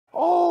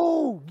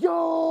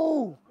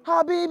Yo,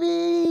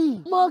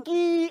 Habibi,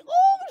 monkey.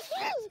 Oh,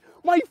 shit.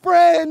 My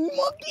friend,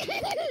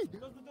 monkey.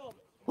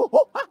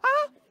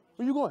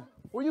 Where you going?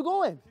 Where you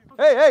going?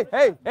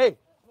 Hey.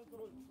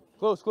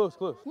 Close.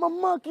 My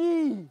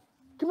monkey.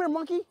 Come here,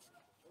 monkey.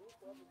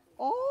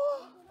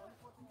 Oh,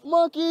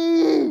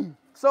 monkey.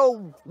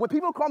 So when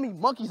people call me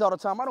monkeys all the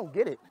time, I don't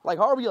get it. Like,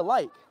 how are we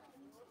alike?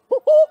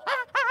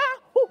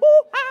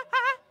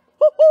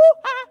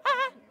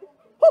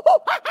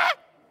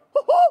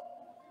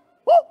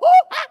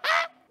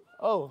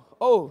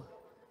 Oh,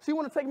 she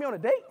want to take me on a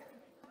date?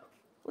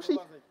 Where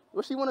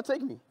she want to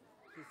take me?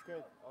 She's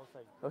scared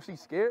outside. Oh,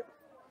 she's scared?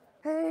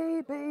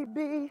 Hey,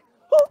 baby.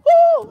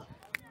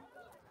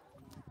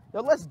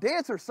 Yo, let's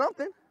dance or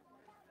something.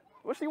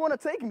 Where she want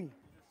to take me?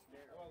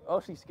 Oh,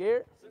 she's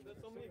scared? There's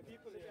so many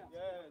people here.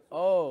 Yes.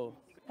 Oh.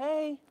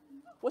 Hey,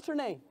 what's your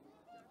name?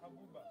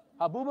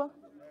 Habuba.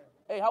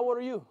 Hey, how old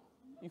are you?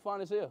 You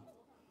fine as hell.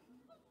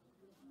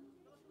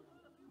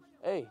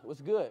 Hey,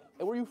 what's good?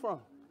 Hey, where you from?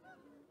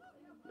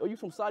 Oh, you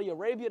from Saudi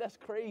Arabia? That's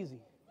crazy.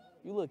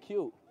 You look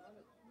cute.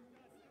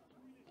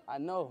 I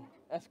know.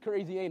 That's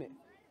crazy, ain't it?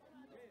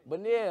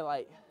 But yeah,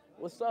 like,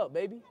 what's up,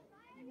 baby?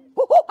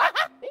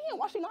 Damn,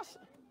 why she not?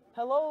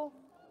 Hello?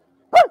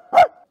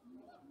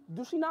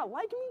 Do she not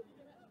like me?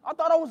 I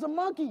thought I was a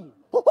monkey.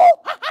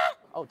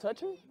 Oh,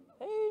 touch her?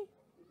 Hey,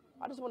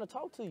 I just want to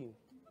talk to you.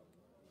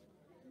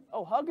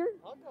 Oh, hug her?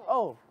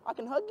 Oh, I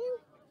can hug you?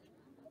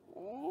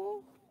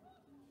 Oh,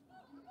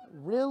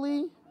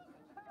 really?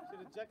 She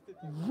rejected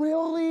you.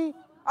 Really?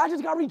 I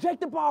just got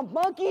rejected by a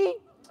monkey?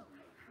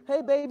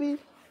 Hey, baby.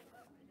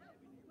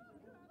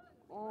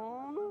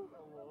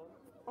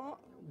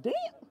 Damn.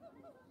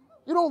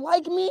 You don't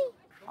like me?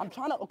 I'm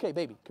trying to, okay,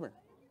 baby, come here.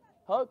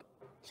 Hug.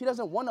 She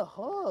doesn't want to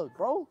hug,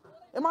 bro.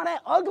 Am I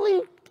that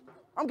ugly?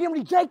 I'm getting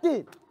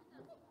rejected.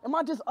 Am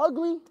I just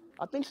ugly?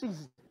 I think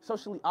she's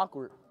socially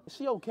awkward. Is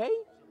she okay?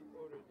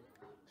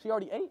 She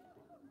already ate?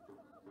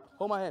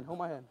 Hold my hand.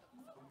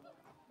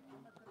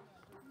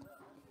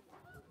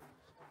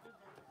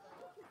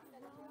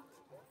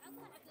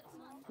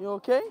 You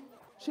okay?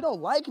 She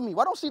don't like me.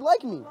 Why don't she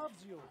like me?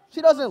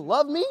 She doesn't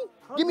love me?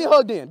 Give me a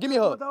hug then. Give me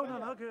a hug.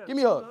 Give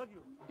me a hug.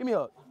 Give me a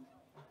hug.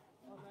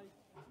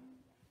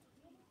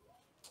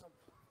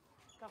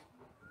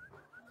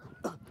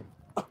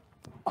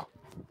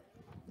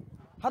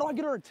 How do I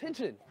get her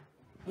attention?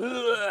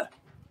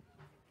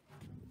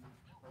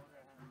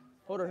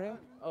 Hold her hand.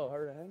 Oh, hold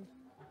her hand.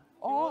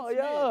 Oh,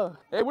 yeah.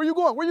 Hey, where you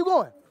going? Where you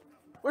going?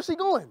 Where's she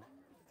going?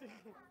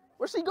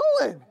 Where's she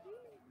going?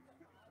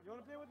 You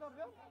want to play with us,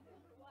 Bill?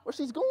 Where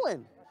she's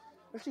going?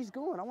 Where she's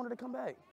going? I want her to come back.